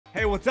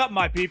Hey, what's up,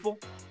 my people?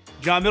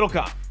 John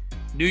Middlekauff,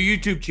 new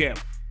YouTube channel.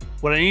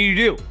 What I need you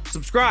to do,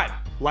 subscribe,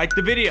 like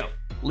the video,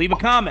 leave a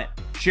comment,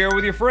 share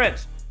with your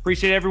friends.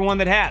 Appreciate everyone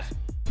that has.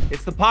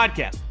 It's the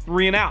podcast,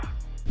 3 and Out.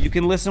 You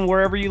can listen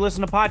wherever you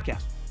listen to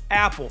podcasts.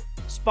 Apple,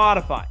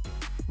 Spotify.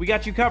 We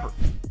got you covered.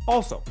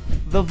 Also,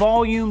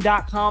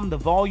 thevolume.com.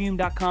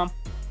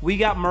 We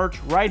got merch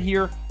right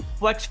here.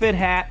 FlexFit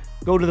hat.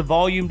 Go to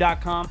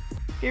thevolume.com.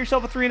 Get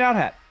yourself a 3 and Out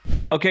hat.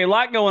 Okay, a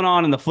lot going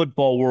on in the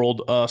football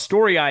world. A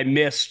story I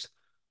missed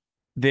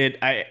that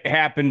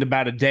happened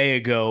about a day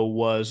ago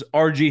was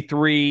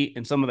RG3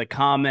 and some of the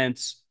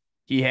comments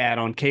he had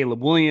on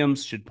Caleb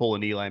Williams should pull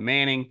an Eli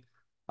Manning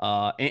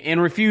and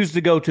refused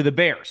to go to the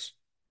Bears.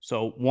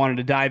 So wanted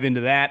to dive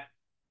into that.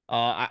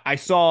 I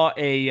saw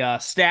a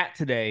stat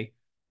today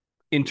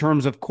in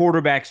terms of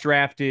quarterbacks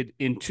drafted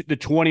in the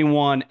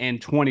 21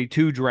 and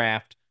 22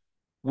 draft,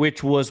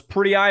 which was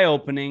pretty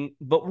eye-opening,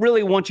 but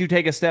really once you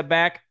take a step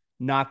back,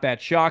 not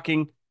that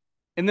shocking.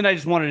 And then I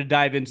just wanted to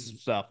dive into some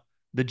stuff.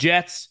 The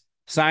Jets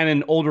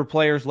signing older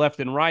players left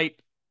and right.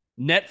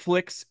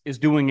 Netflix is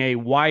doing a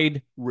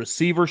wide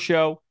receiver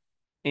show.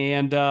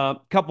 And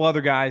a couple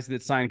other guys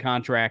that signed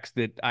contracts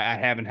that I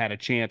haven't had a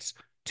chance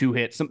to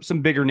hit.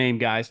 Some bigger name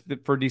guys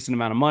for a decent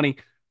amount of money.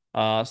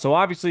 So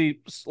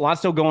obviously, a lot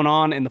still going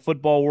on in the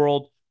football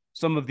world.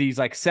 Some of these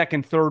like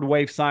second, third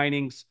wave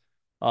signings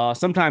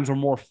sometimes are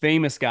more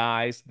famous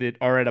guys that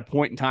are at a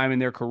point in time in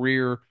their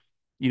career.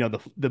 You know,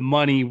 the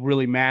money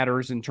really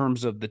matters in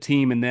terms of the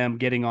team and them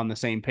getting on the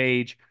same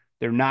page.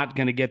 They're not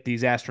going to get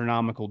these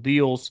astronomical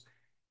deals.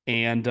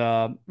 And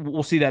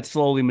we'll see that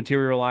slowly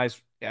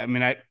materialize. I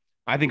mean,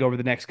 I think over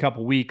the next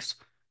couple weeks,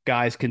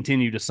 guys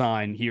continue to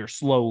sign here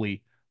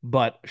slowly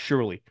but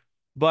surely.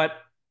 But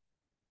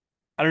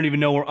I don't even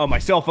know where. Oh, my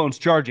cell phone's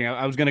charging.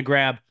 I was going to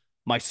grab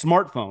my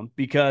smartphone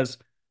because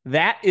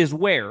that is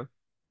where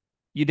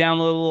you download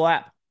a little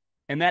app.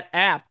 And that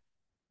app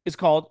is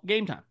called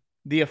Gametime,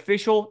 the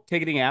official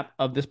ticketing app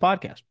of this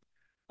podcast.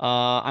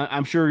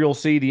 I'm sure you'll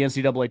see the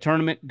NCAA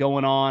tournament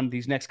going on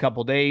these next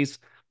couple days,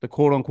 the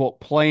quote-unquote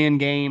play-in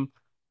game,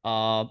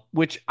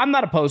 which I'm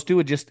not opposed to.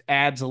 It just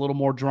adds a little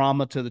more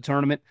drama to the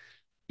tournament.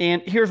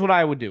 And here's what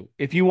I would do.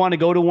 If you want to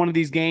go to one of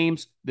these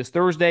games this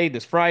Thursday,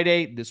 this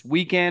Friday, this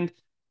weekend,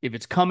 if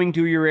it's coming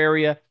to your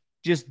area,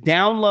 just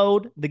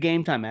download the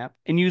Gametime app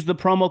and use the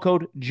promo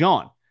code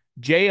JOHN,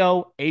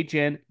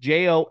 JOHN,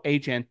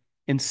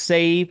 and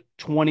save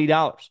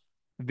 $20.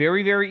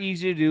 Very, very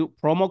easy to do.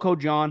 Promo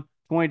code JOHN,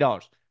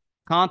 $20.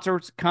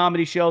 Concerts,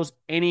 comedy shows,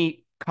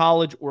 any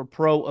college or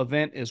pro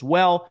event as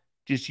well.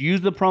 Just use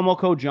the promo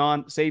code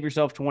JOHN, save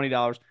yourself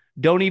 $20.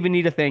 Don't even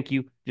need a thank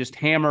you. Just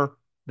hammer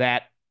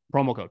that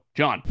promo code.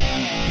 John.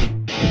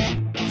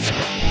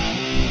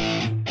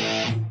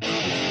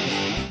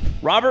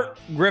 Robert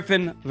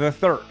Griffin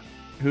III,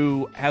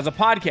 who has a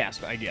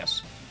podcast, I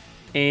guess,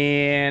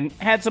 and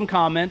had some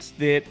comments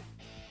that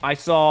I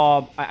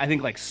saw, I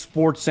think like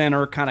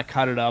SportsCenter kind of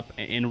cut it up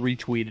and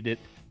retweeted it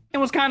and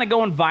was kind of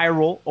going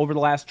viral over the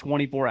last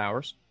 24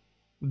 hours.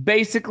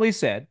 Basically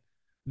said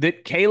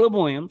that Caleb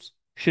Williams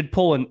should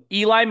pull an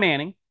Eli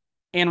Manning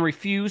and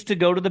refuse to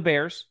go to the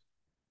Bears,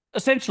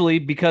 essentially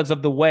because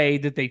of the way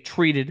that they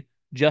treated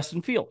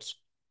Justin Fields.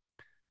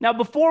 Now,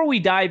 before we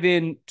dive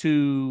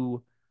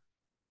into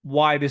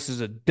why this is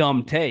a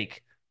dumb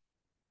take,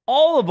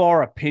 all of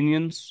our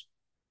opinions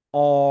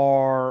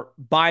are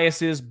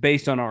biases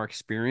based on our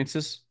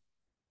experiences.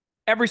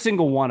 Every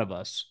single one of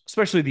us,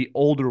 especially the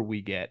older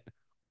we get,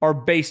 are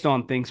based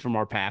on things from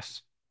our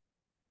past,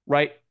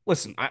 right?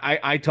 Listen,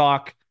 I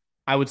talk,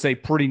 I would say,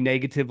 pretty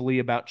negatively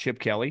about Chip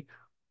Kelly.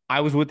 I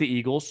was with the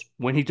Eagles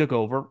when he took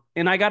over,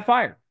 and I got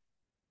fired.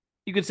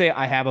 You could say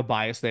I have a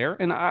bias there,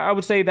 and I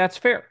would say that's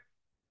fair.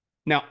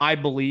 Now, I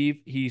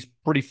believe he's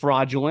pretty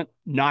fraudulent,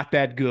 not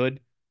that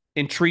good,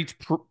 and treats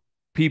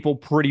people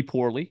pretty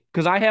poorly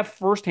because I have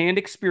firsthand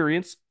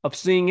experience of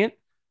seeing it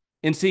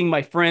and seeing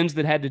my friends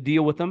that had to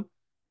deal with them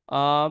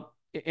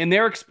in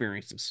their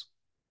experiences.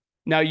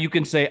 Now, you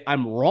can say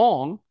I'm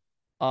wrong,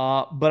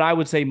 but I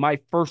would say my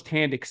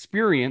firsthand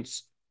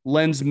experience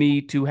lends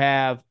me to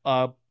have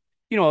a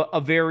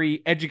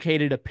very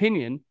educated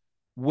opinion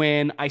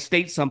when I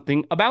state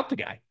something about the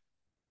guy.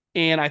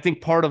 And I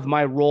think part of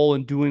my role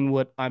in doing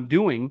what I'm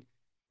doing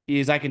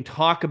is I can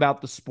talk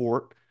about the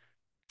sport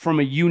from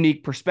a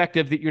unique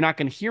perspective that you're not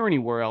going to hear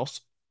anywhere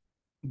else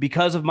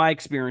because of my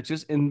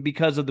experiences and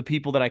because of the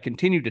people that I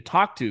continue to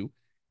talk to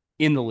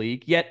in the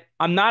league. Yet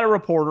I'm not a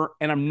reporter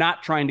and I'm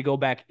not trying to go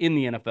back in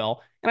the NFL,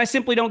 and I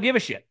simply don't give a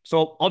shit.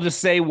 So I'll just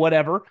say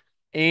whatever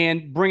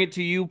and bring it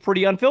to you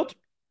pretty unfiltered.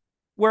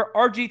 Where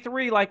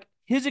RG3, like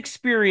his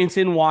experience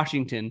in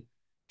Washington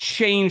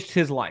changed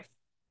his life,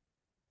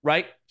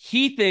 right?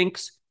 He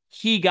thinks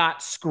he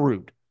got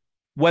screwed,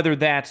 whether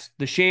that's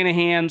the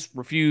Shanahans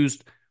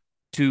refused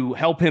to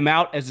help him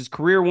out as his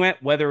career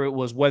went,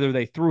 whether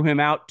they threw him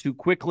out too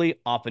quickly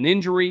off an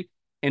injury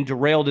and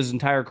derailed his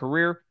entire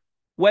career,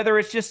 whether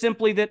it's just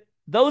simply that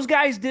those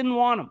guys didn't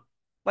want him.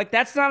 Like,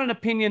 that's not an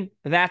opinion,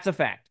 that's a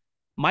fact.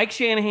 Mike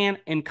Shanahan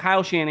and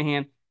Kyle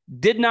Shanahan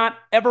did not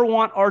ever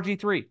want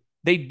RG3.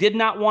 They did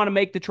not want to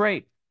make the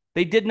trade.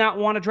 They did not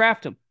want to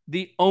draft him.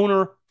 The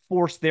owner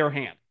forced their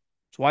hand.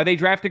 That's why they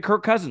drafted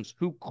Kirk Cousins,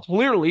 who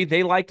clearly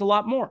they liked a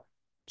lot more.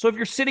 So if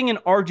you're sitting in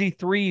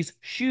RG3's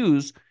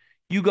shoes,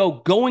 you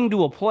going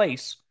to a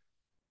place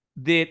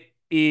that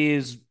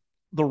is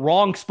the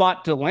wrong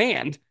spot to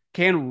land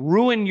can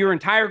ruin your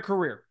entire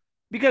career.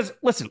 Because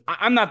listen,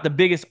 I'm not the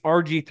biggest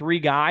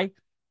RG3 guy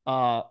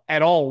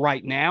at all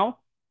right now.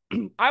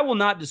 I will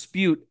not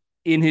dispute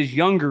in his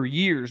younger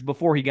years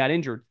before he got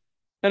injured,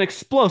 an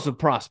explosive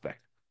prospect.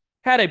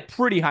 Had a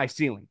pretty high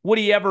ceiling. Would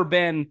he ever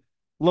been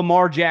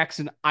Lamar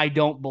Jackson? I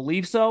don't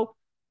believe so.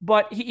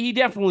 But he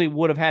definitely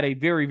would have had a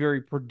very,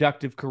 very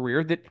productive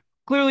career that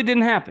clearly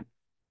didn't happen.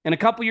 And a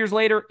couple years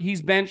later,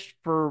 he's benched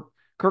for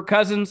Kirk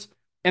Cousins,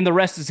 and the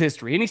rest is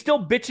history. And he's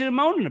still bitching and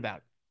moaning about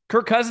it.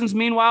 Kirk Cousins,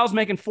 meanwhile, is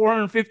making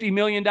 $450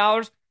 million,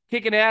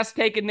 kicking ass,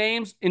 taking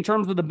names in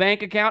terms of the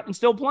bank account, and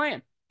still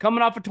playing,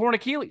 coming off a torn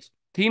Achilles.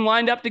 Team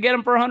lined up to get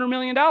him for $100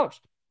 million.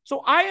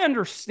 So I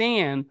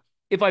understand,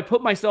 if I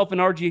put myself in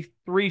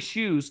RG3's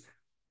shoes,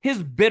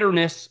 his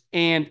bitterness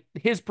and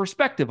his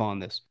perspective on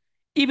this,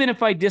 even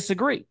if I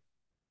disagree.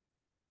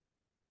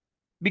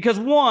 Because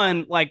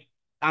one, like,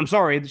 I'm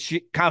sorry,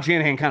 Kyle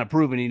Shanahan kind of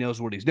proven he knows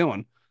what he's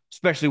doing,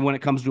 especially when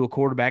it comes to a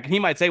quarterback. And he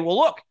might say, well,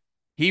 look,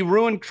 he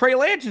ruined Trey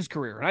Lance's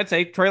career. And I'd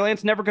say Trey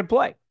Lance never could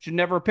play. Should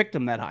never have picked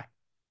him that high.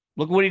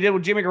 Look what he did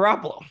with Jimmy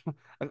Garoppolo.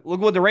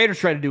 Look what the Raiders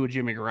tried to do with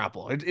Jimmy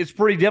Garoppolo. It's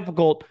pretty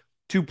difficult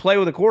to play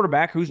with a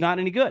quarterback who's not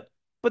any good.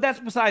 But that's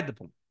beside the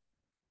point.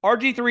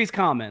 RG3's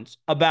comments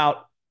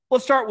about,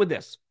 let's start with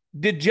this.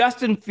 Did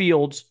Justin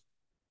Fields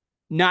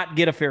not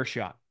get a fair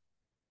shot?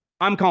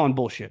 I'm calling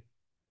bullshit.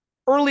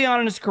 Early on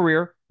in his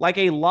career, like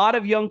a lot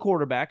of young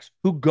quarterbacks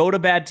who go to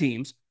bad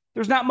teams,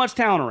 there's not much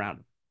talent around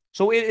him.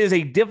 So it is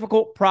a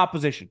difficult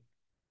proposition.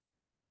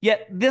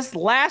 Yet this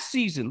last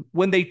season,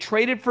 when they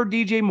traded for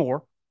DJ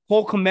Moore,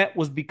 Cole Kmet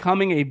was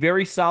becoming a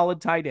very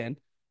solid tight end.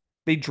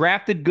 They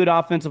drafted good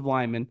offensive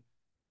linemen.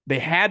 They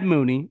had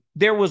Mooney.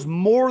 There was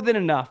more than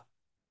enough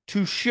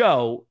to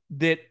show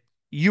that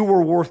you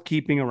were worth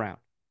keeping around.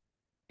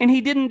 And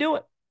he didn't do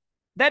it.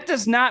 That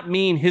does not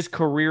mean his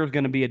career is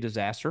going to be a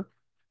disaster.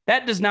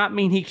 That does not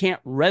mean he can't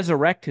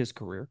resurrect his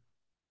career.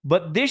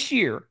 But this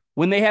year,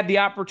 when they had the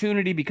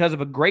opportunity because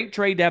of a great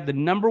trade to have the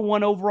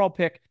 #1 overall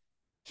pick,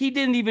 he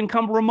didn't even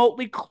come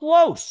remotely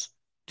close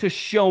to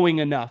showing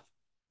enough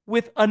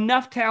with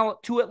enough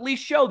talent to at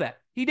least show that.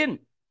 He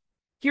didn't.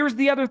 Here's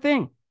the other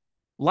thing.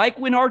 Like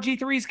when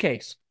RG3's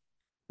case,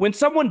 when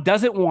someone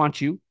doesn't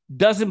want you,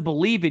 doesn't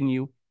believe in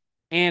you,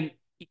 and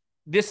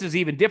this is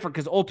even different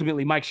because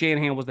ultimately Mike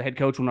Shanahan was the head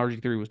coach when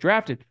RG3 was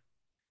drafted.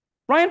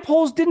 Ryan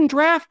Poles didn't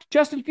draft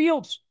Justin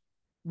Fields.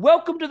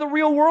 Welcome to the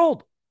real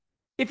world.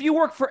 If you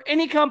work for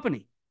any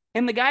company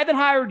and the guy that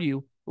hired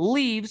you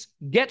leaves,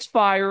 gets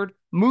fired,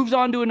 moves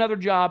on to another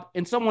job,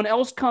 and someone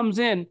else comes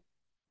in,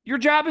 your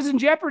job is in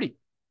jeopardy.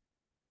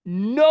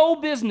 No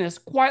business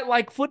quite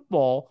like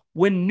football,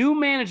 when new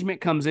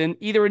management comes in,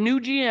 either a new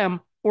GM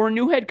or a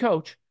new head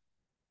coach,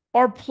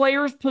 are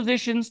players'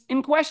 positions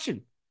in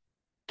question.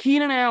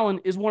 Keenan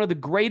Allen is one of the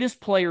greatest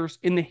players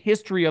in the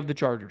history of the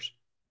Chargers.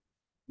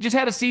 Just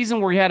had a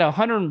season where he had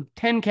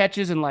 110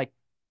 catches in like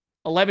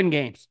 11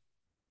 games.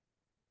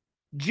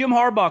 Jim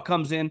Harbaugh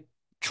comes in,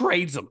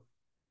 trades him.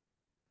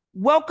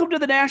 Welcome to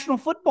the National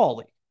Football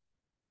League.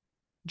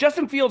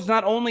 Justin Fields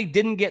not only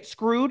didn't get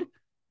screwed,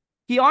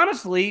 he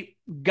honestly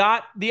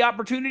got the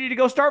opportunity to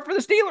go start for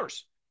the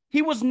Steelers.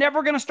 He was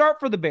never going to start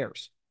for the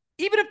Bears.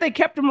 Even if they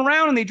kept him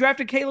around and they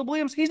drafted Caleb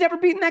Williams, he's never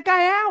beaten that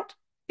guy out.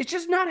 It's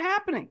just not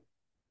happening.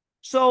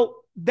 So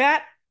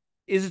that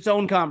is its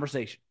own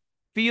conversation.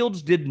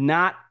 Fields did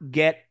not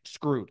get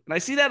screwed. And I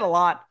see that a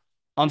lot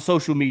on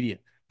social media.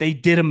 They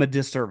did him a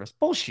disservice.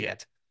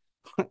 Bullshit.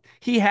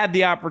 He had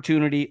the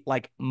opportunity,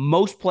 like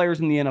most players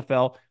in the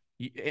NFL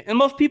and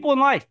most people in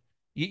life.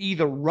 You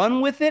either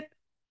run with it,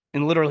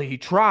 and literally he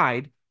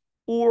tried,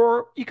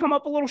 or you come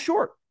up a little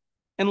short.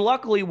 And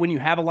luckily, when you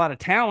have a lot of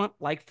talent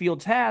like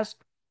Fields has,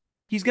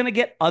 he's going to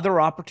get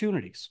other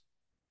opportunities.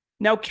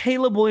 Now,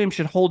 Caleb Williams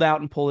should hold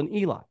out and pull an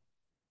Eli.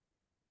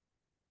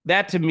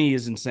 That to me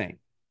is insane.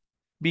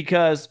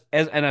 Because,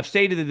 and I've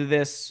stated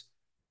this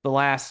the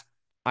last,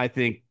 I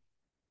think,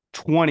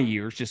 20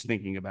 years, just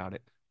thinking about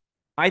it.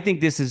 I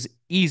think this is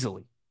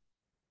easily,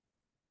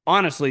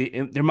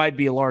 honestly, there might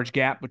be a large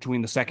gap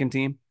between the second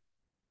team,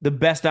 the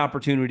best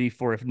opportunity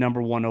for a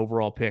 #1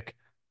 overall pick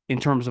in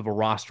terms of a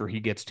roster he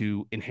gets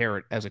to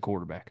inherit as a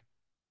quarterback.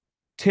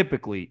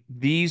 Typically,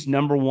 these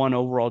 #1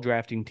 overall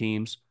drafting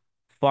teams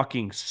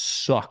fucking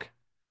suck.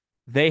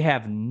 They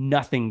have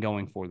nothing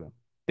going for them.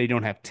 They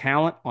don't have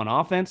talent on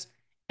offense,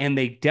 and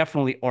they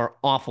definitely are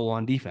awful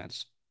on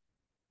defense.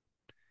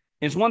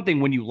 It's one thing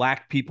when you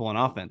lack people on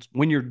offense.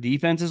 When your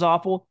defense is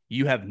awful,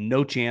 you have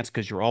no chance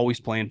because you're always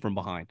playing from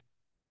behind.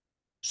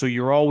 So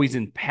you're always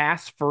in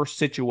pass-first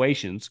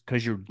situations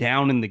because you're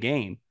down in the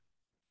game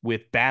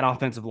with bad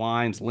offensive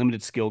lines,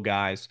 limited skill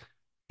guys,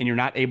 and you're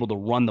not able to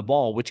run the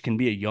ball, which can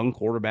be a young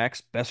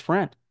quarterback's best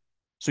friend.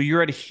 So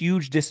you're at a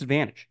huge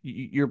disadvantage.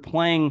 You're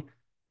playing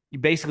You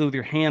basically with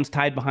your hands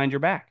tied behind your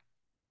back.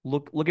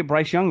 Look at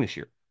Bryce Young this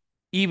year.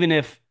 Even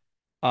if,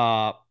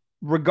 uh,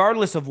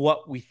 regardless of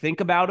what we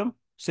think about him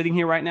sitting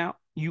here right now,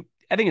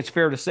 I think it's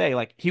fair to say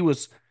like he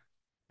was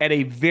at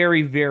a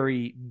very,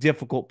 very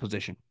difficult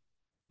position.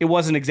 It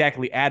wasn't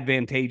exactly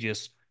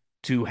advantageous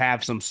to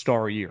have some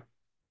star year.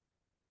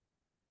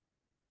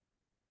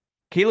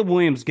 Caleb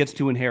Williams gets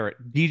to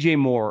inherit DJ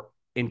Moore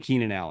and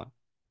Keenan Allen.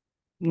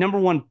 Number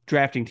one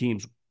drafting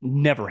teams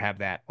never have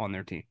that on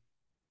their team.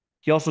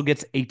 He also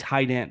gets a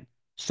tight end,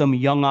 some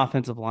young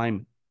offensive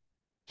lineman.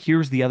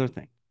 Here's the other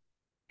thing.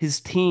 His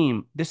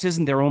team, this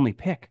isn't their only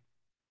pick.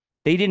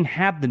 They didn't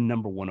have the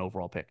number one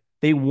overall pick.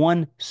 They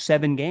won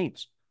 7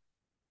 games.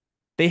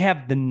 They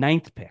have the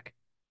 9th pick,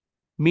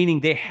 meaning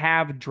they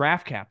have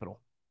draft capital,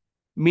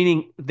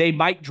 meaning they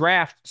might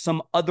draft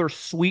some other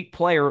sweet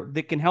player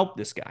that can help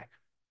this guy.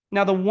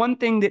 Now, the one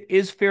thing that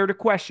is fair to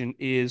question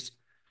is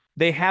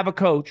they have a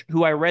coach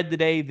who I read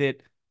today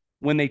that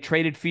when they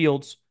traded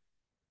Fields,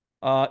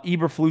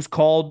 Eberflus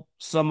called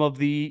some of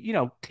the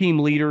team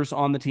leaders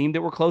on the team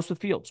that were close with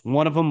Fields.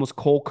 One of them was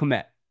Cole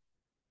Kmet.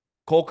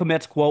 Cole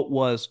Kmet's quote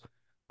was,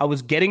 "I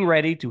was getting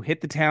ready to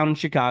hit the town in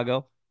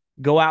Chicago,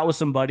 go out with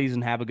some buddies,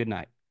 and have a good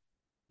night.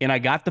 And I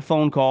got the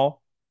phone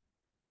call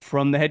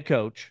from the head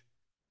coach,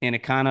 and it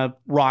kind of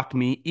rocked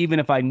me, even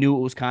if I knew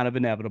it was kind of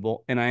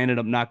inevitable. And I ended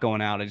up not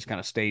going out. I just kind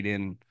of stayed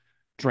in,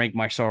 drank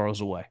my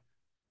sorrows away."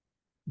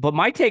 But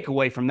my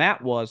takeaway from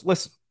that was,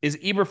 listen, is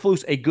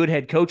Eberflus a good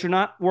head coach or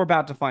not? We're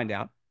about to find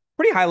out.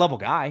 Pretty high level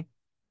guy,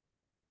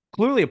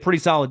 clearly a pretty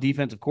solid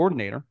defensive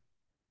coordinator,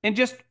 and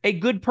just a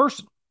good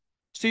person.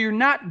 So you're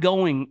not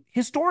going,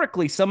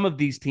 historically, some of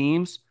these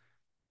teams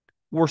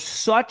were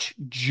such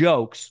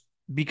jokes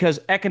because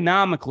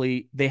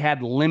economically they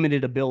had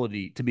limited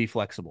ability to be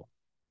flexible.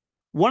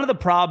 One of the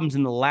problems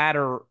in the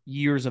latter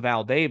years of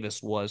Al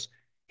Davis was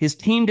his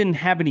team didn't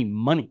have any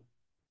money.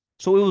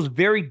 So it was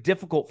very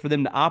difficult for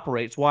them to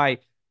operate. It's why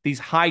these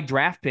high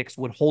draft picks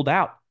would hold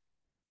out.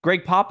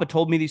 Greg Papa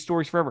told me these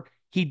stories forever.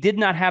 He did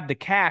not have the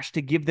cash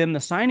to give them the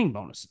signing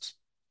bonuses.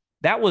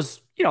 That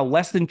was,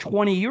 less than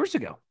 20 years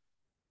ago.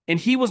 And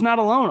he was not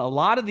alone. A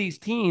lot of these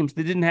teams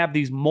that didn't have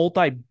these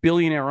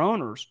multi-billionaire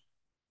owners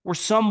were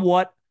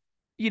somewhat,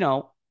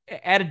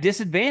 at a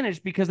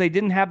disadvantage because they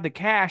didn't have the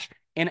cash.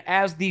 And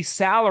as these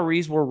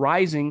salaries were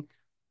rising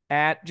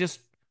at just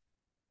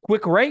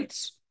quick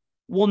rates,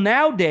 well,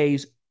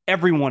 nowadays,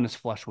 everyone is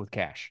flush with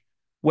cash,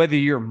 whether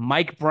you're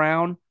Mike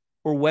Brown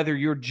or whether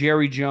you're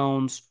Jerry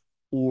Jones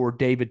or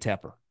David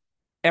Tepper.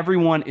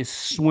 Everyone is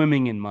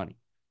swimming in money.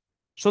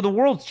 So the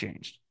world's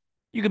changed.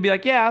 You could be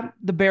like, yeah,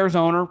 the Bears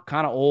owner,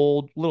 kind of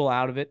old, a little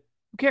out of it.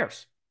 Who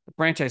cares? The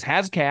franchise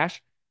has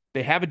cash.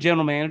 They have a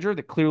general manager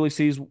that clearly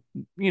sees,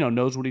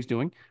 knows what he's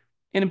doing.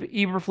 And if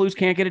Eberflus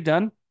can't get it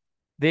done,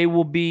 they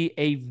will be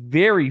a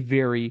very,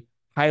 very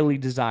highly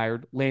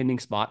desired landing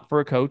spot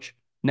for a coach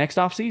next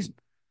offseason.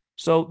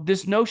 So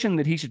this notion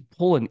that he should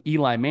pull an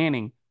Eli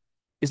Manning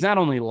is not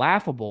only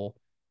laughable,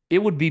 it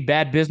would be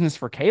bad business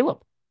for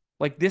Caleb.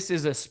 Like, this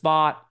is a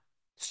spot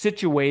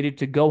situated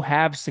to go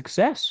have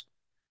success.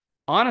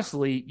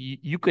 Honestly,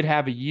 you could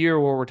have a year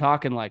where we're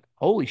talking like,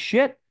 holy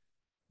shit,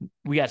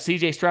 we got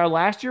CJ Stroud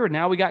last year, and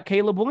now we got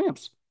Caleb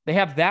Williams. They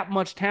have that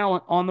much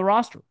talent on the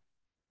roster.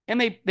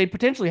 And they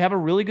potentially have a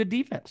really good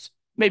defense.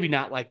 Maybe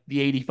not like the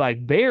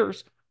 85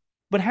 Bears,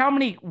 but how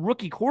many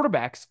rookie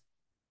quarterbacks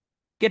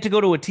get to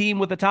go to a team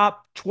with a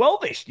top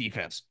 12-ish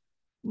defense?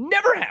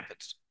 Never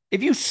happens.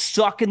 If you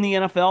suck in the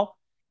NFL,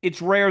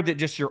 it's rare that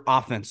just your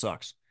offense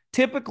sucks.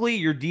 Typically,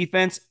 your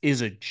defense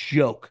is a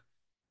joke.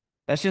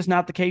 That's just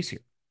not the case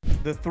here.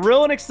 The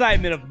thrill and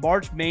excitement of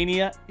March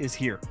Mania is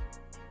here.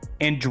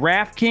 And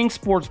DraftKings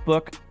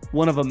Sportsbook,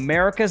 one of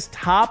America's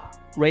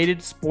top-rated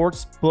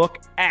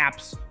sportsbook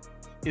apps,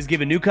 is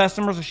giving new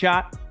customers a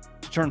shot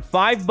to turn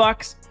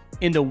 $5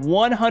 into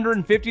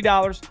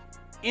 $150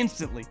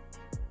 instantly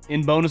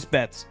in bonus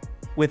bets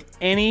with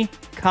any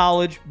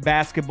college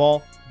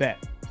basketball bet.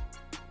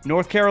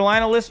 North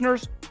Carolina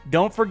listeners,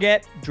 don't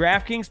forget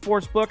DraftKings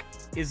Sportsbook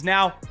is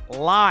now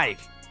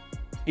live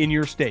in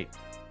your state.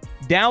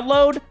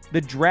 Download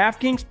the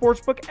DraftKings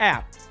Sportsbook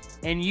app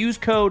and use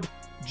code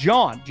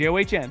JOHN,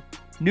 J-O-H-N.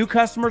 New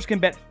customers can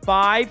bet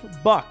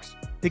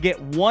 $5 to get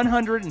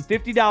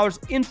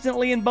 $150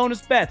 instantly in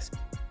bonus bets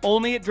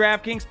only at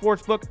DraftKings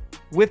Sportsbook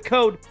with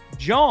code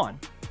JOHN.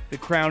 The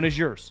crown is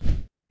yours.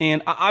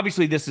 And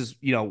obviously this is,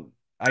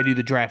 I do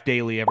the draft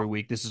daily every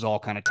week. This is all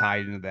kind of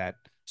tied into that.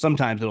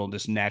 Sometimes it'll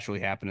just naturally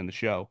happen in the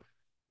show.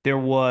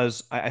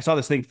 I saw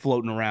this thing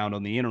floating around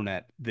on the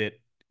internet that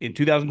in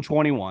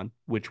 2021,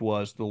 which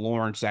was the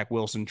Lawrence, Zach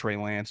Wilson, Trey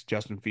Lance,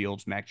 Justin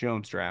Fields, Mac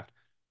Jones draft.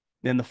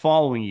 Then the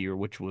following year,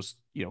 which was,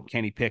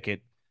 Kenny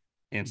Pickett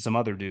and some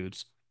other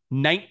dudes,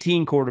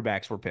 19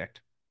 quarterbacks were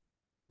picked.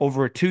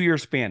 Over a 2-year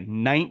span,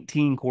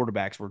 19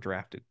 quarterbacks were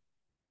drafted.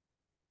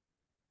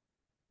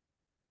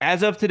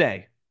 As of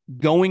today,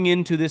 going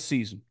into this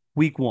season,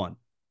 week 1,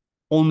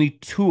 only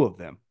 2 of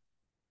them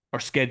are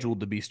scheduled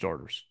to be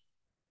starters.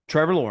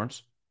 Trevor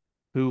Lawrence,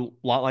 who,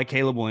 a lot like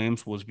Caleb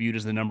Williams, was viewed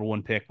as the number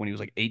 1 pick when he was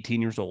like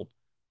 18 years old.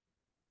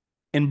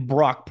 and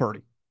Brock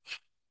Purdy.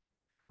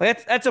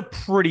 That's a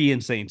pretty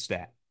insane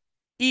stat.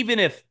 Even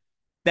if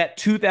that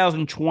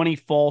 2020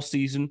 fall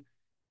season,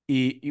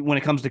 when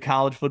it comes to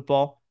college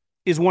football,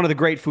 is one of the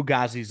great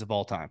fugazis of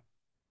all time,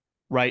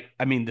 right?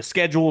 I mean, the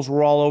schedules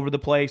were all over the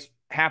place.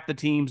 Half the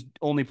teams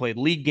only played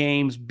league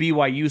games.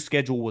 BYU's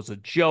schedule was a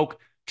joke.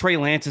 Trey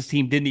Lance's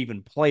team didn't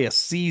even play a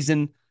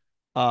season.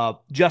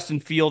 Justin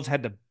Fields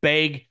had to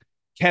beg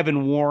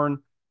Kevin Warren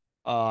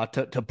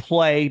to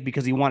play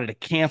because he wanted to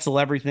cancel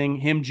everything.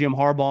 Him, Jim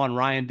Harbaugh, and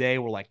Ryan Day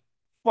were like,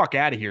 "Fuck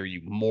out of here,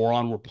 you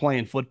moron! We're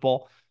playing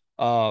football."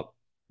 Uh,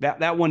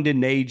 that one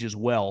didn't age as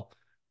well,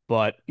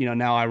 but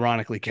now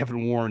ironically,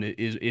 Kevin Warren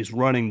is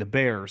running the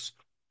Bears.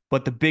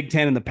 But the Big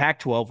Ten and the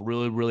Pac-12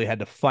 really had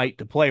to fight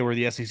to play. Where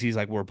the SEC is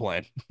like, we're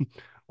playing,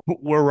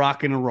 we're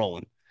rocking and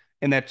rolling,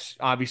 and that's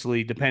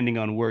obviously depending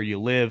on where you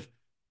live.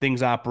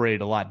 Things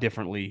operated a lot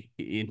differently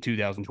in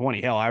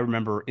 2020. Hell, I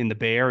remember in the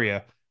Bay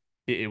Area,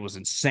 it was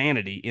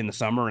insanity in the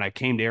summer, and I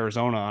came to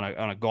Arizona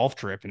on a golf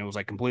trip, and it was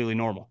like completely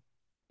normal.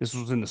 This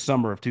was in the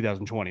summer of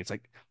 2020. It's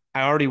like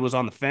I already was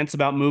on the fence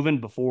about moving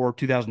before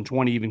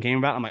 2020 even came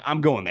about. I'm like,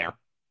 I'm going there,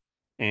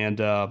 and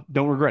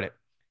don't regret it.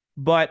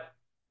 But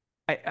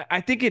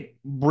I think it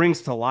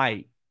brings to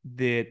light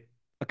that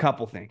a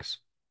couple things.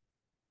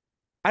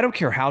 I don't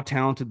care how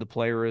talented the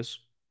player is.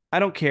 I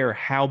don't care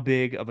how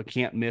big of a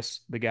can't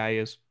miss the guy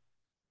is.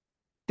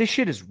 This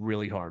shit is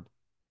really hard.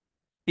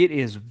 It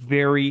is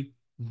very,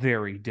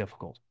 very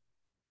difficult.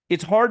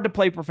 It's hard to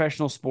play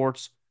professional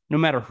sports no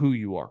matter who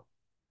you are,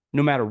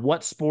 no matter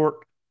what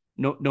sport,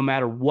 no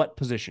matter what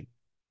position.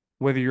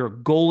 Whether you're a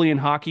goalie in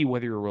hockey,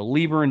 whether you're a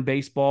reliever in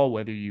baseball,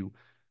 whether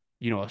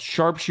a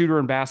sharpshooter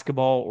in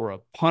basketball or a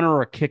punter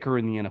or a kicker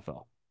in the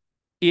NFL.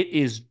 It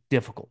is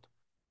difficult.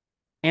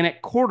 And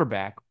at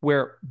quarterback,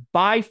 where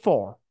by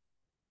far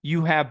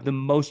you have the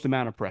most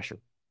amount of pressure.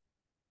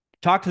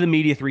 Talk to the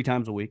media 3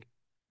 times a week.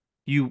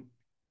 You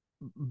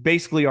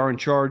basically are in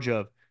charge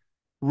of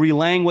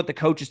relaying what the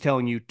coach is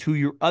telling you to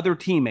your other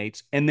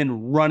teammates and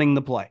then running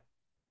the play.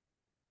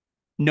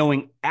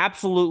 Knowing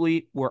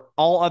absolutely where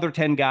all other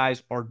 10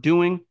 guys are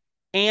doing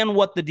and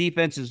what the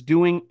defense is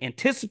doing,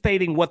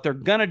 anticipating what they're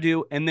going to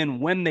do, and then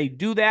when they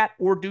do that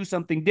or do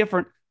something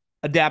different,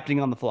 adapting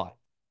on the fly.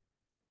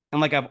 And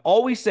like I've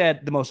always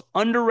said, the most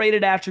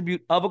underrated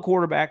attribute of a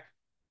quarterback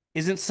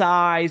isn't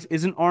size,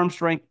 isn't arm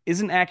strength,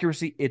 isn't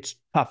accuracy, it's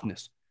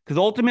toughness. Because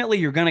ultimately,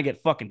 you're going to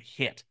get fucking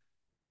hit.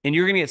 And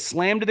you're going to get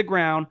slammed to the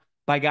ground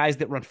by guys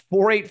that run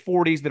 4.8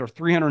 40s that are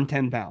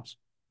 310 pounds.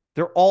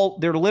 They're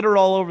littered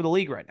all over the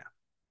league right now.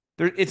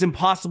 It's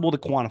impossible to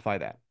quantify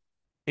that.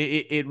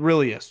 It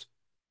really is.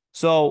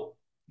 So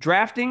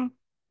drafting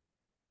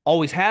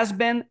always has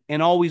been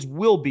and always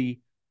will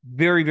be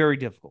very, very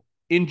difficult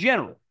in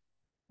general,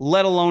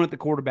 let alone at the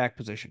quarterback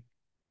position.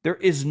 There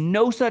is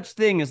no such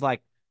thing as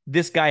like,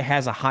 this guy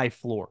has a high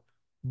floor.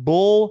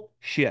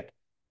 Bullshit.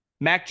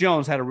 Mac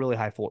Jones had a really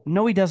high floor.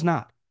 No, he does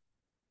not.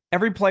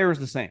 Every player is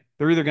the same.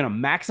 They're either going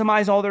to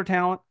maximize all their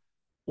talent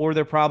or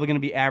they're probably going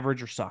to be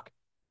average or suck.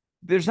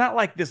 There's not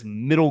like this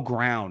middle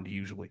ground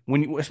usually,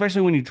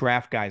 especially when you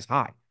draft guys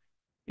high.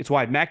 It's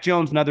why Mac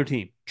Jones, another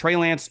team. Trey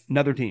Lance,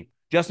 another team.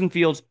 Justin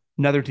Fields,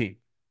 another team.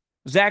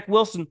 Zach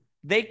Wilson,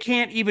 they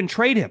can't even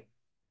trade him.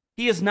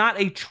 He is not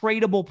a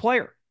tradable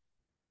player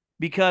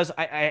because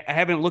I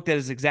haven't looked at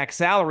his exact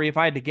salary. If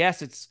I had to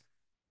guess, it's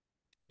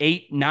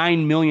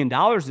 $8-9 million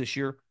this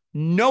year.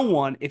 No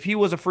one, if he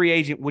was a free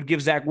agent, would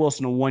give Zach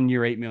Wilson a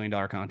 1-year, $8 million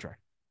contract.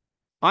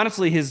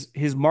 Honestly,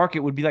 his market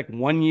would be like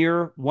 1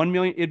 year, 1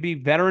 million. It'd be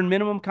veteran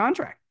minimum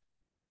contract.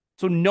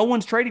 So no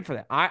one's trading for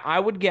that. I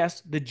would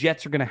guess the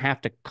Jets are going to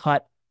have to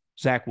cut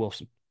Zach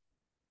Wilson.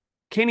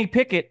 Kenny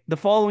Pickett the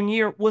following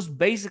year was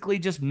basically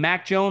just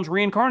Mac Jones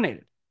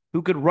reincarnated,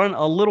 who could run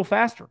a little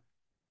faster.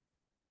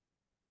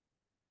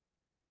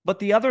 But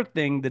the other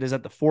thing that is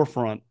at the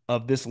forefront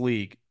of this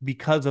league,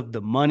 because of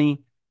the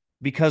money,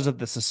 because of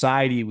the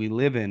society we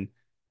live in,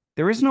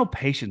 there is no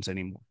patience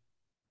anymore.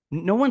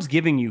 No one's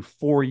giving you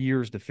 4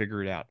 years to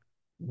figure it out.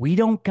 We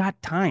don't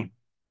got time.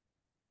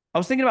 I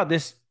was thinking about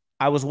this.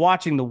 I was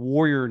watching the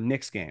Warrior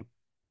Knicks game.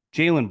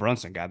 Jalen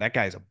Brunson, God, that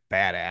guy's a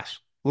badass.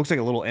 Looks like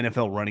a little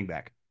NFL running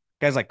back.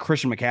 Guys like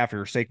Christian McCaffrey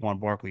or Saquon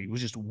Barkley was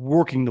just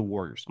working the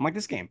Warriors. I'm like,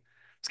 this game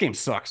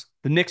sucks.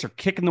 The Knicks are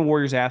kicking the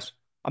Warriors' ass.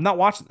 I'm not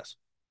watching this.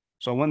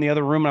 So I went in the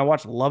other room and I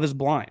watched Love is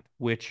Blind,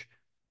 which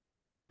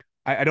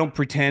I don't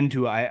pretend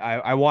to.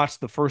 I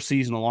watched the first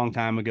season a long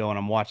time ago and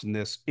I'm watching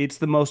this. It's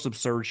the most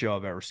absurd show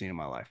I've ever seen in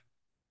my life.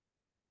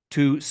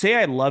 To say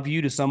I love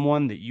you to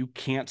someone that you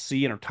can't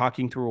see and are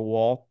talking through a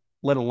wall,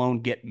 let alone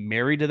get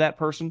married to that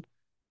person,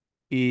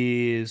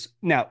 is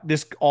now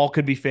this all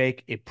could be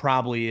fake. It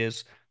probably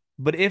is.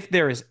 But if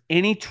there is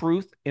any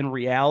truth and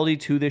reality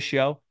to this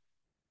show,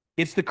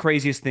 it's the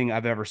craziest thing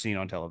I've ever seen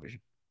on television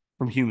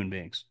from human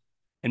beings.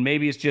 And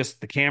maybe it's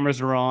just the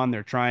cameras are on.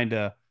 They're trying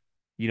to,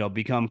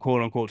 become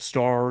quote unquote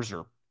stars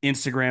or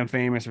Instagram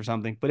famous or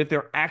something. But if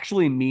they're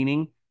actually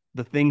meaning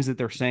the things that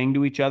they're saying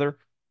to each other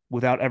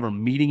without ever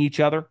meeting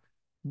each other,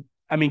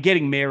 I mean,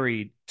 getting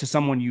married to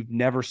someone you've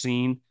never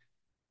seen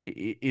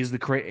is the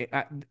crazy.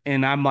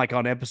 And I'm like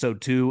on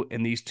episode 2,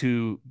 and these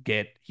two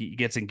he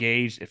gets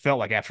engaged. It felt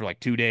like after like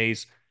 2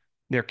 days,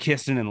 they're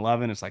kissing and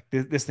loving. It's like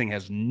this thing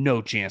has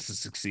no chance to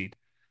succeed.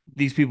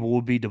 These people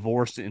will be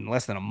divorced in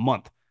less than a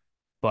month.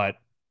 But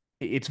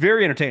it's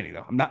very entertaining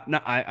though.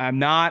 I'm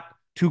not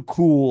too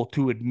cool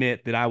to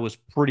admit that I was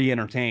pretty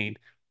entertained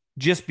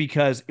just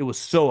because it was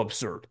so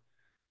absurd.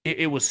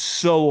 It was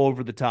so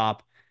over the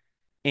top.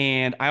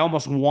 And I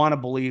almost want to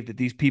believe that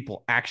these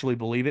people actually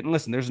believe it. And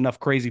listen, there's enough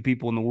crazy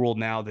people in the world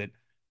now that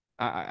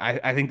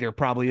I think there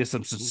probably is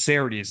some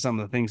sincerity in some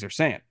of the things they're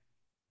saying.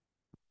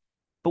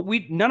 But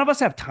none of us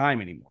have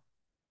time anymore.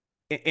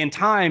 And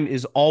time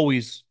is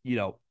always,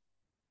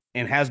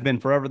 and has been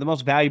forever the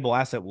most valuable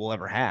asset we'll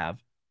ever have.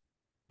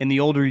 And the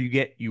older you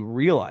get, you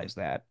realize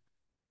that.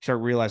 You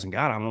start realizing,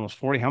 God, I'm almost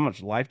 40. How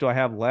much life do I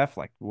have left?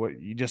 Like,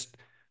 what you just,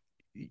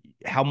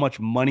 how much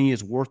money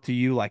is worth to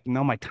you? Like,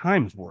 no, my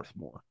time is worth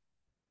more.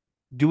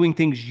 Doing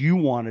things you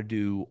want to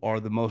do are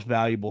the most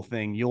valuable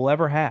thing you'll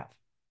ever have,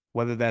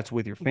 whether that's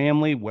with your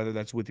family, whether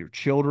that's with your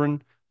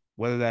children,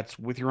 whether that's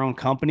with your own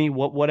company,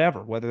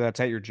 whatever, whether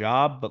that's at your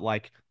job. But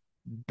like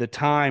the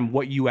time,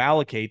 what you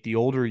allocate, the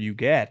older you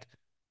get,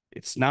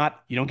 it's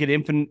not, you don't get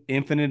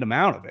infinite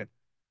amount of it.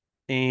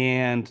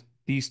 And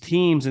these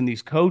teams and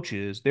these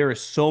coaches, there is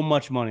so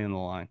much money on the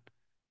line.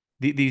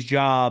 These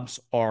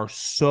jobs are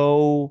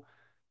so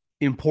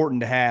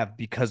important to have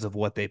because of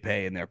what they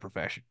pay in their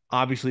profession.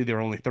 Obviously, there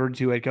are only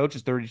 32 head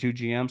coaches, 32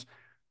 GMs.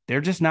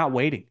 They're just not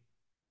waiting.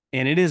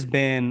 And it has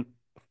been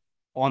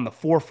on the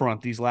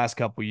forefront these last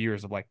couple of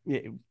years of like,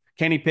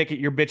 Kenny Pickett,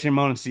 you're bitching and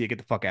moaning, see you, get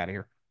the fuck out of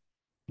here.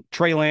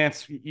 Trey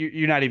Lance,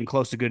 you're not even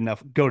close to good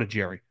enough. Go to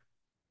Jerry.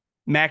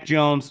 Mac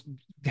Jones,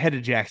 head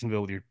to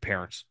Jacksonville with your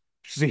parents.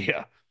 See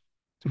ya.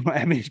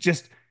 I mean, it's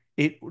just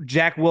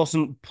Jack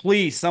Wilson,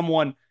 please,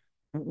 someone,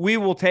 we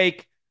will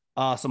take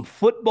some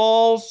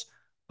footballs,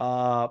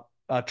 a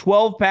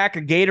 12 pack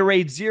of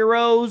Gatorade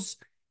Zeros,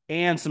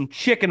 and some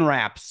chicken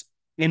wraps,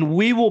 and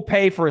we will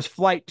pay for his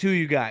flight to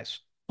you guys,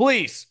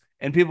 please.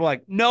 And people are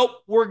like, nope,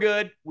 we're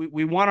good.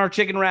 We want our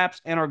chicken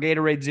wraps and our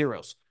Gatorade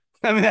Zeros.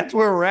 I mean, that's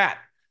where we're at.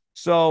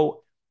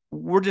 So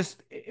we're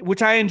just,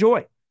 which I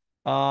enjoy.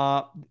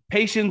 Uh,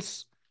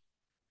 Patience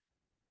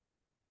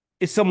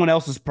is someone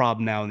else's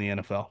problem now in the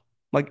NFL.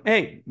 Like,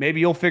 hey, maybe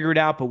you'll figure it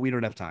out, but we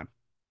don't have time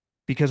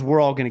because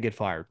we're all going to get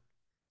fired.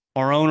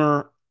 Our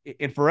owner,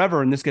 and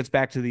forever, and this gets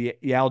back to the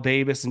Al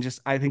Davis and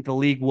just I think the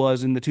league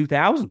was in the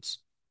 2000s.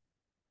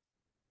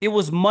 It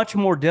was much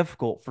more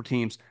difficult for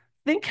teams.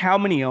 Think how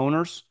many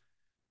owners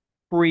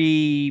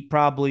pre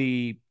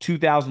probably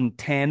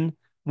 2010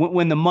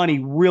 when the money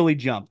really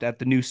jumped at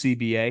the new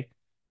CBA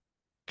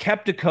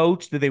kept a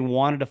coach that they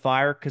wanted to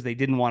fire because they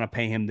didn't want to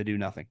pay him to do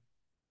nothing.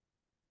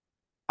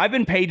 I've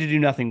been paid to do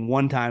nothing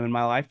one time in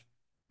my life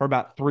for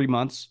about 3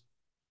 months.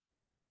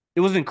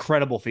 It was an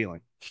incredible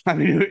feeling. I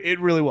mean, it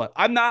really was.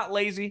 I'm not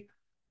lazy.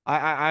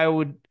 I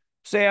would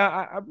say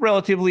I'm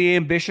relatively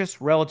ambitious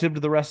relative to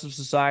the rest of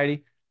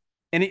society.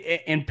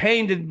 And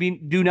paying to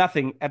do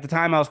nothing at the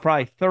time, I was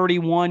probably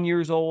 31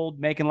 years old,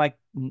 making like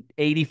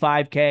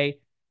 85K,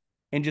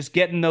 and just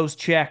getting those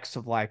checks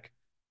of like,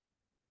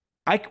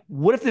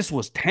 what if this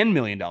was $10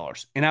 million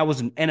and I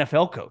was an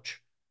NFL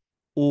coach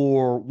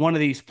or one of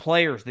these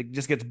players that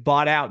just gets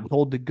bought out and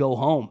told to go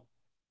home?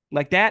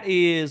 Like that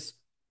is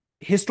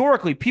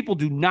historically, people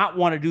do not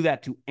want to do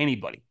that to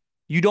anybody.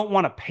 You don't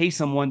want to pay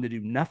someone to do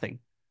nothing.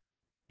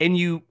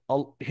 And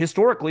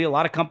historically, a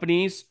lot of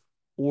companies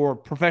or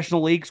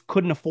professional leagues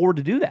couldn't afford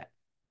to do that.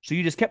 So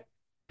you just kept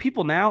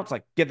people now. It's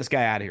like, get this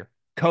guy out of here.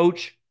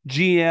 Coach,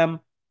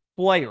 GM,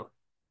 player.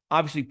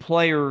 Obviously,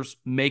 players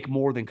make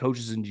more than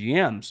coaches and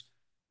GMs,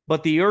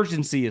 but the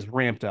urgency is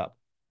ramped up.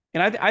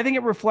 And I think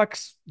it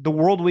reflects the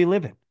world we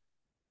live in.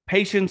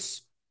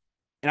 Patience,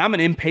 and I'm an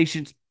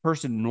impatient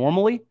person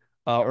normally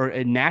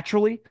or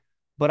naturally,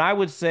 but I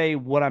would say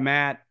what I'm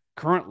at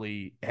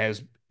currently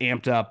has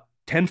amped up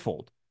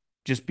tenfold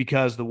just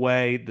because the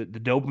way the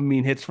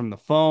dopamine hits from the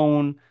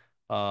phone.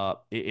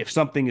 If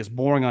something is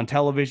boring on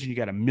television, you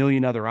got a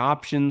million other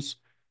options.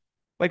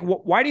 Like,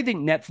 why do you think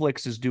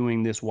Netflix is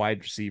doing this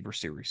wide receiver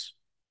series?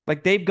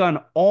 Like, they've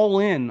gone all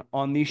in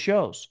on these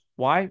shows.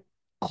 Why?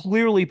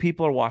 Clearly,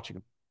 people are watching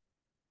them.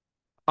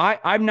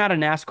 I'm not a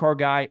NASCAR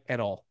guy at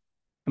all.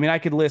 I mean, I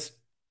could list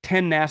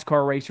 10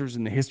 NASCAR racers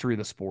in the history of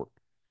the sport,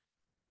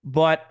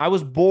 but I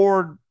was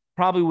bored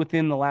probably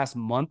within the last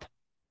month.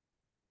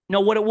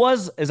 No, what it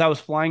was is I was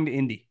flying to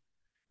Indy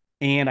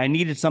and I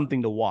needed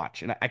something to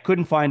watch, and I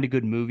couldn't find a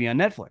good movie on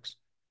Netflix.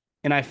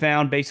 And I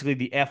found basically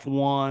the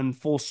F1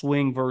 full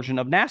swing version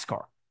of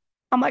NASCAR.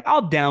 I'm like,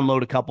 I'll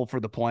download a couple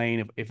for the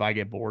plane if I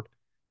get bored.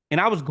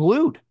 And I was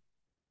glued.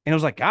 And I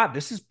was like, God,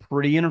 this is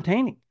pretty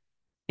entertaining.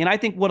 And I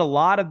think what a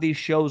lot of these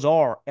shows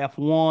are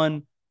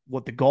F1,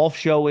 what the golf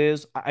show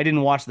is. I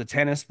didn't watch the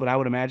tennis, but I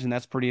would imagine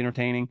that's pretty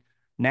entertaining.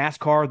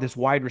 NASCAR, this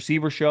wide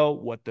receiver show,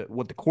 what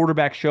the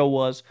quarterback show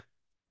was,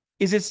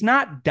 is it's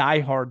not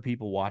diehard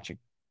people watching.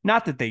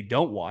 Not that they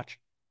don't watch,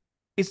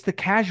 it's the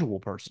casual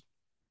person.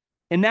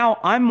 And now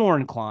I'm more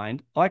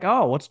inclined, like,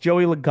 oh, what's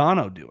Joey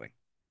Logano doing?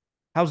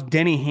 How's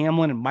Denny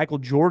Hamlin and Michael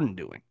Jordan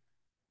doing?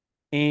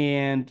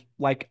 And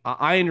like,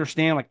 I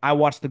understand, like, I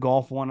watched the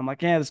golf one. I'm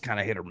like, yeah, this kind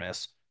of hit or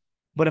miss.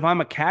 But if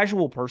I'm a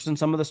casual person,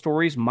 some of the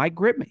stories might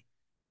grip me.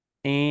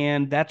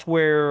 And that's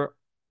where,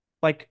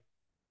 like,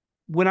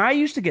 when I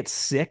used to get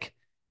sick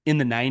in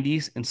the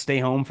 90s and stay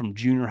home from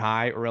junior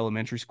high or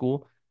elementary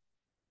school,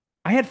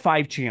 I had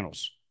five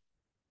channels.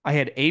 I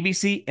had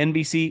ABC,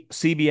 NBC,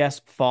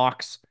 CBS,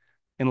 Fox,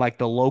 and like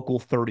the local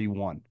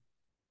 31,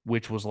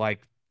 which was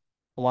like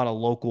a lot of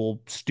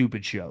local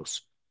stupid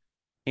shows.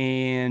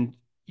 And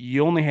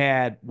you only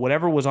had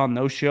whatever was on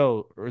those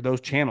shows or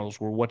those channels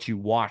were what you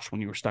watched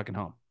when you were stuck at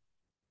home.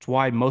 It's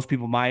why most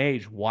people my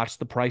age watched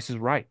The Price is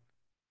Right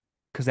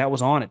because that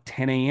was on at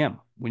 10 a.m.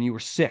 when you were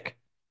sick.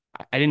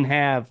 I didn't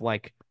have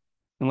like,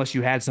 unless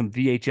you had some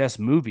VHS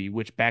movie,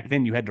 which back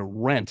then you had to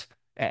rent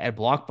at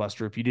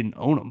Blockbuster if you didn't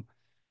own them.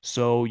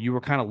 So you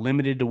were kind of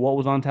limited to what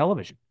was on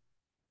television.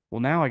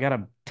 Well, now I got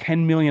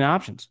 10 million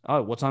options.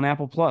 Oh, what's on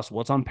Apple Plus?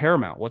 What's on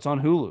Paramount? What's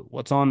on Hulu?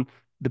 What's on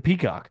the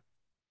Peacock?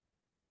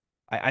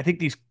 I think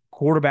these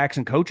quarterbacks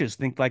and coaches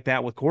think like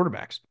that with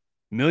quarterbacks.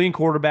 A million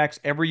quarterbacks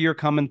every year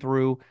coming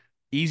through,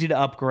 easy to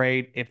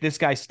upgrade. If this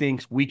guy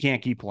stinks, we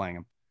can't keep playing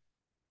him.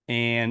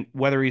 And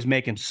whether he's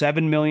making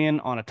 7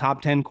 million on a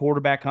top 10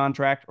 quarterback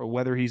contract or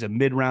whether he's a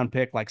mid-round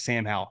pick like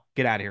Sam Howell,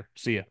 get out of here.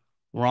 See ya.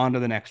 We're on to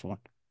the next one.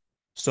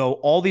 So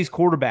all these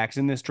quarterbacks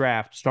in this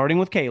draft, starting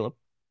with Caleb,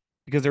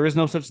 because there is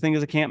no such thing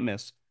as a can't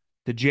miss,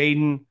 to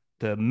Jaden,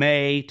 to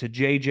May, to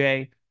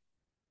JJ,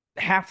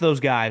 half those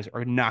guys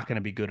are not going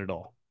to be good at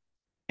all.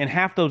 And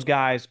half those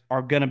guys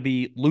are going to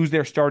be lose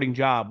their starting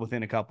job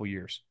within a couple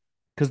years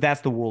because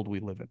that's the world we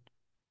live in.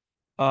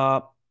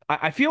 Uh,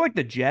 I feel like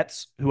the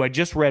Jets, who I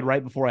just read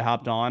right before I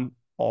hopped on,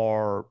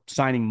 are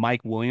signing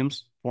Mike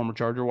Williams, former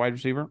Charger wide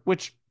receiver,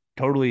 which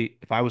totally,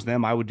 if I was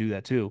them, I would do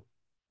that too.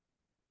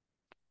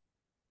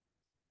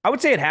 I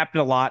would say it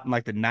happened a lot in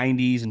like the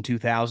 90s and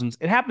 2000s.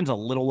 It happens a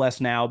little less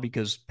now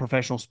because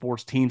professional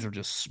sports teams are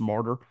just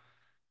smarter.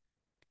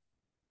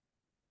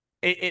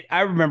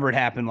 I remember it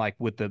happened like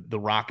with the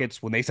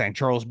Rockets when they signed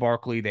Charles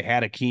Barkley. They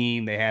had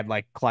Akeem, they had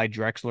like Clyde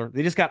Drexler.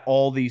 They just got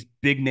all these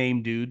big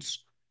name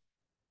dudes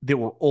that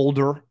were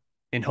older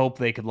and hope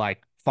they could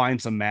like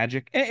find some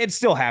magic. And it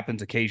still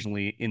happens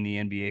occasionally in the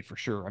NBA for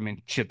sure. I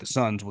mean, shit, the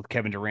Suns with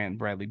Kevin Durant and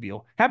Bradley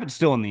Beal happens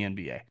still in the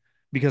NBA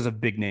because of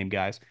big name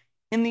guys.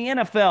 In the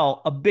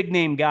NFL, a big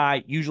name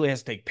guy usually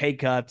has to take pay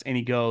cuts and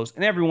he goes,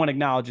 and everyone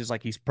acknowledges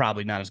like he's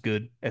probably not as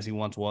good as he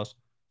once was.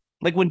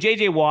 Like when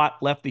JJ Watt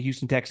left the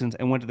Houston Texans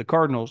and went to the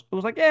Cardinals, it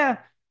was like, yeah,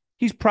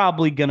 he's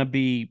probably going to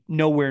be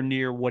nowhere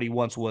near what he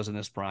once was in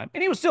his prime.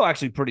 And he was still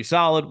actually pretty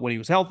solid when he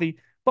was healthy,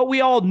 but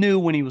we all knew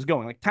when he was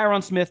going. Like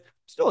Tyron Smith,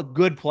 still a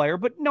good player,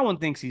 but no one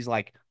thinks he's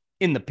like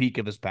in the peak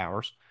of his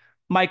powers.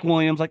 Mike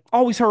Williams, like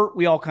always hurt.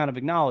 We all kind of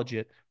acknowledge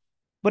it.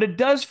 But it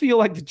does feel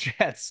like the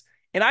Jets,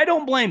 and I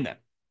don't blame them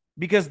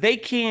because they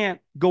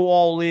can't go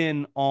all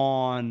in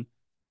on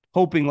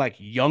hoping like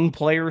young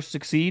players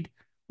succeed.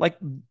 Like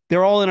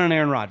they're all in on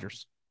Aaron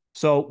Rodgers.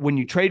 So when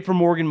you trade for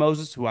Morgan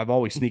Moses, who I've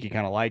always sneaky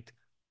kind of liked,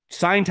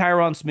 sign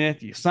Tyron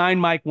Smith, you sign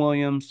Mike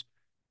Williams.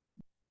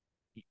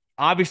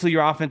 Obviously,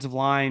 your offensive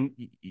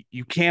line,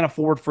 you can't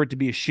afford for it to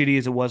be as shitty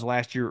as it was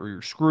last year or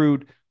you're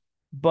screwed.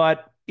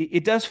 But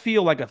it does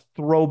feel like a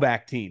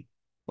throwback team.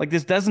 Like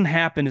this doesn't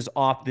happen as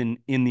often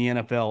in the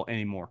NFL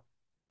anymore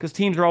because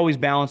teams are always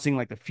balancing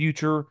like the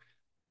future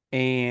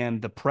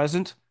and the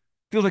present.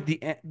 Feels like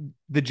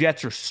the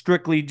Jets are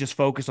strictly just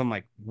focused on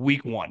like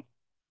week one.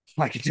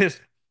 Like just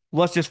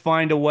let's just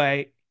find a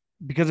way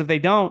because if they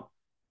don't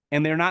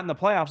and they're not in the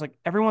playoffs, like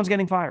everyone's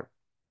getting fired.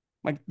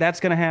 Like that's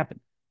going to happen.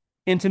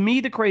 And to me,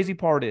 the crazy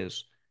part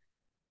is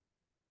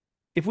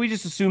if we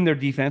just assume their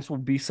defense will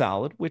be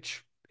solid,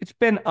 which it's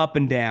been up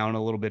and down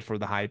a little bit for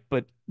the hype,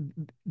 but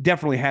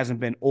definitely hasn't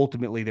been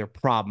ultimately their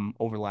problem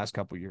over the last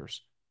couple of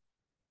years.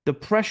 The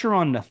pressure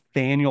on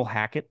Nathaniel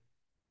Hackett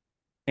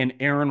and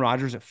Aaron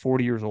Rodgers at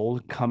 40 years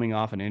old coming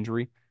off an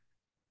injury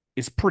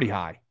is pretty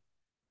high.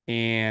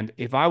 And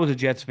if I was a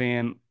Jets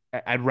fan,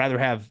 I'd rather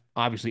have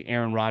obviously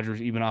Aaron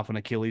Rodgers even off an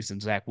Achilles than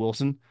Zach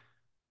Wilson.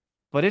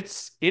 But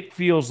it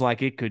feels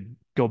like it could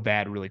go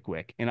bad really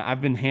quick. And I've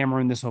been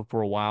hammering this up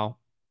for a while.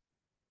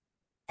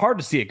 Hard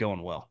to see it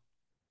going well.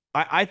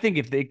 I think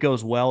if it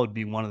goes well, it'd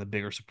be one of the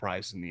bigger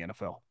surprises in the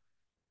NFL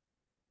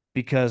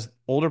because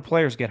older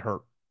players get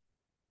hurt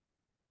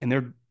and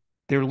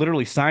they're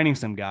literally signing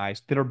some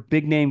guys that are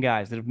big name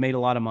guys that have made a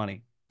lot of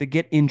money that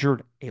get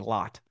injured a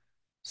lot.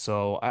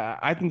 So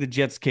I think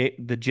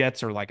the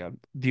Jets are like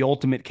the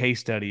ultimate case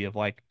study of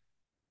like,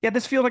 yeah,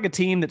 this feels like a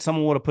team that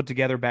someone would have put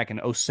together back in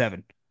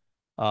 '07.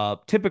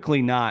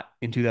 Typically not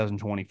in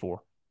 2024.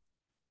 A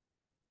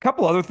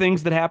couple other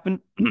things that happened.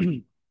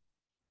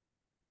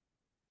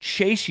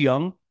 Chase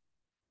Young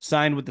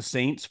signed with the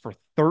Saints for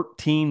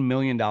 $13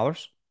 million,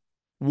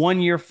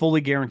 1 year fully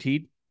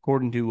guaranteed,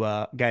 according to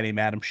a guy named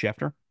Adam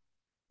Schefter,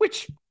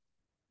 which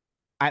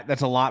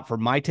that's a lot for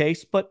my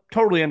taste, but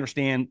totally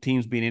understand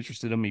teams being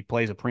interested in him. He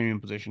plays a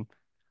premium position.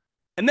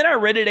 And then I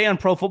read today on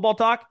Pro Football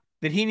Talk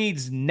that he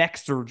needs neck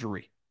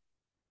surgery.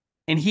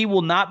 and he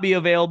will not be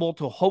available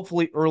till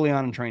hopefully early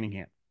on in training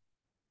camp.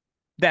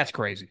 That's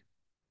crazy.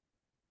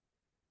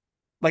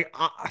 Like,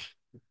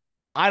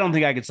 I don't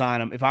think I could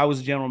sign him if I was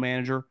a general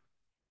manager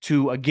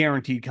to a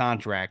guaranteed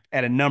contract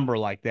at a number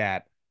like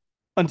that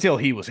until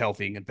he was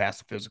healthy and could pass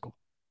the physical.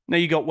 Now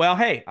you go, well,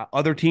 hey,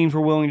 other teams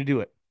were willing to do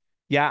it.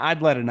 Yeah,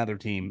 I'd let another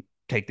team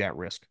take that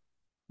risk.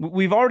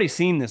 We've already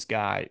seen this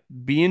guy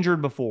be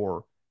injured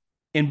before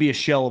and be a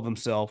shell of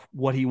himself,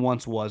 what he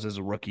once was as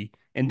a rookie,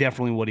 and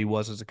definitely what he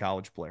was as a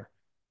college player.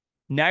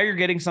 Now you're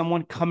getting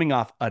someone coming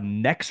off a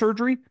neck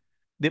surgery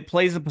that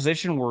plays a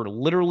position where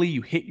literally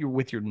you hit your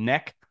with your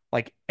neck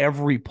like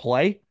every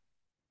play.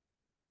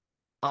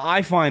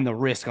 I find the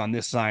risk on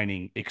this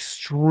signing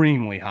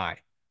extremely high.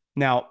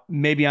 Now,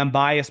 maybe I'm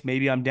biased.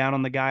 Maybe I'm down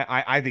on the guy.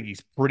 I think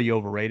he's pretty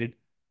overrated.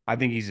 I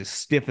think he's as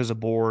stiff as a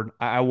board.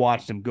 I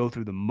watched him go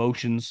through the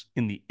motions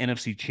in the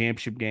NFC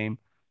Championship game,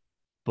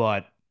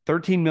 but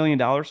 $13 million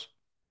dollars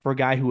for a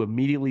guy who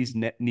immediately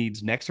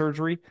needs neck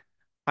surgery,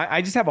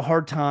 I just have a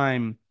hard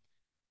time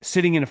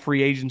sitting in a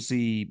free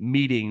agency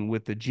meeting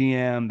with the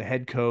GM, the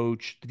head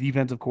coach, the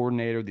defensive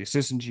coordinator, the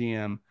assistant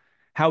GM,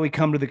 how we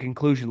come to the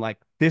conclusion like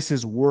this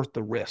is worth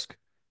the risk.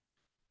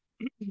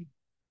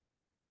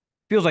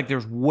 Feels like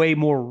there's way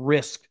more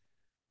risk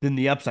than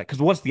the upside.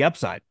 Because what's the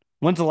upside?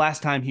 When's the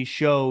last time he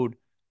showed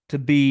to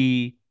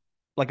be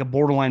like a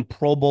borderline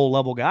Pro Bowl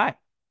level guy?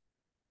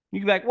 You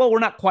can be like, well, we're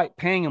not quite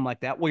paying him like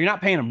that. Well, you're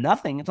not paying him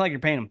nothing. It's not like you're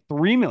paying him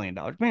 $3 million.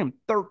 You're paying him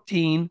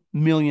 $13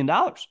 million.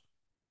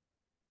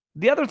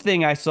 The other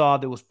thing I saw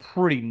that was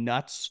pretty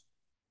nuts,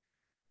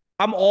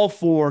 I'm all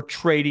for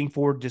trading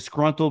for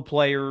disgruntled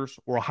players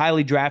or a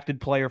highly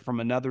drafted player from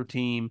another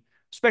team,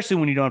 especially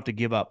when you don't have to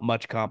give up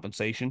much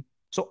compensation.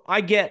 So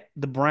I get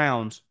the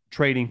Browns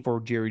trading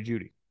for Jerry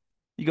Jeudy.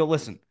 You go,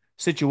 listen,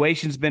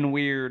 situation's been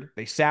weird.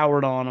 They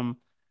soured on him.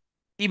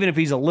 Even if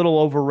he's a little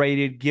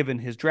overrated given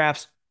his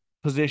draft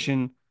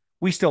position,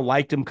 we still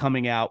liked him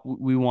coming out.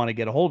 We want to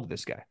get a hold of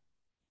this guy.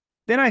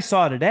 Then I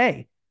saw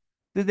today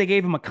that they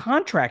gave him a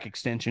contract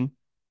extension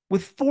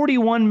with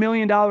 $41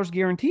 million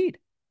guaranteed.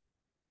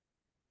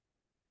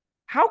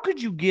 How could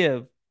you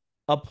give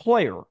a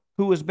player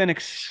who has been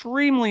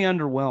extremely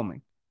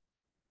underwhelming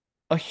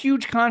a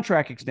huge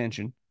contract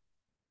extension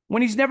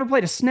when he's never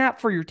played a snap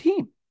for your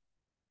team?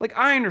 Like,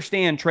 I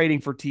understand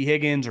trading for T.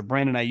 Higgins or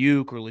Brandon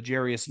Ayuk or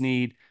L'Jarius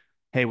Sneed.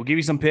 Hey, we'll give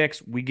you some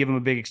picks. We give him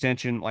a big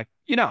extension. Like,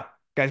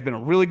 guy's been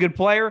a really good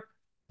player.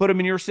 Put him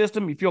in your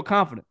system. You feel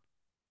confident.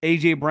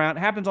 A.J. Brown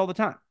happens all the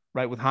time,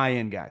 right, with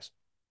high-end guys.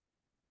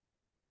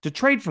 To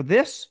trade for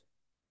this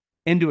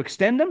and to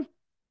extend him,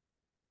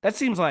 that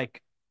seems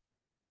like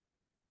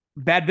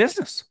bad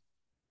business.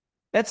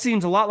 That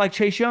seems a lot like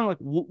Chase Young. Like,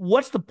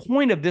 what's the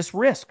point of this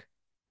risk?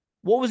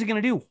 What was he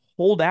going to do?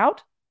 Hold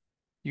out?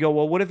 You go,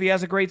 well, what if he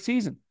has a great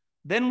season?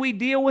 Then we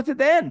deal with it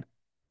then.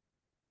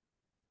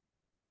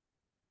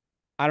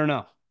 I don't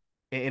know.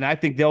 And I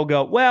think they'll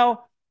go,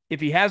 well,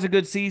 if he has a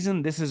good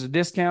season, this is a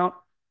discount.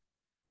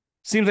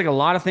 Seems like a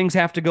lot of things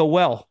have to go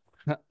well,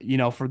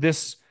 for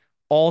this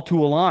all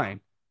to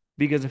align.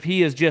 Because if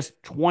he is just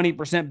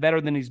 20%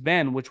 better than he's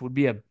been, which would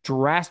be a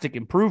drastic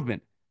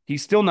improvement,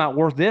 he's still not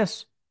worth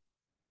this.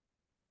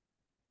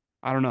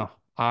 I don't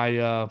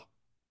know.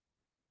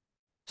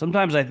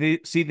 Sometimes I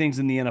see things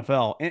in the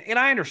NFL, and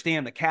I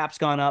understand the cap's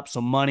gone up, so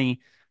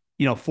money,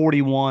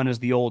 41 is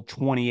the old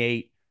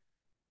 28.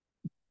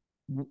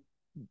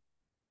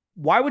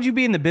 Why would you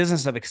be in the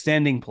business of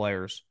extending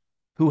players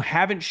who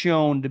haven't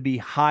shown to be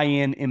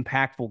high-end,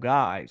 impactful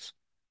guys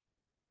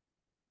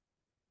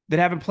that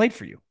haven't played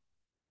for you?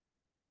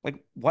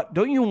 Like, what?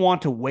 Don't you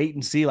want to wait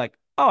and see, like,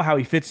 oh, how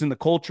he fits in the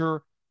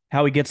culture,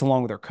 how he gets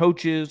along with their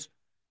coaches,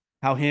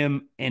 how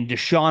him and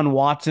Deshaun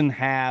Watson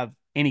have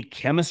any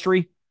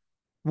chemistry?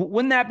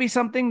 Wouldn't that be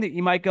something that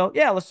you might go,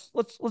 yeah,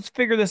 let's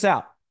figure this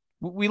out?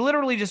 We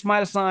literally just might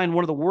have signed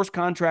one of the worst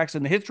contracts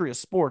in the history of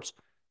sports.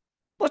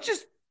 Let's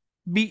just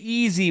be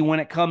easy when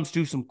it comes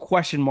to some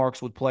question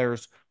marks with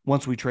players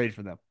once we trade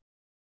for them.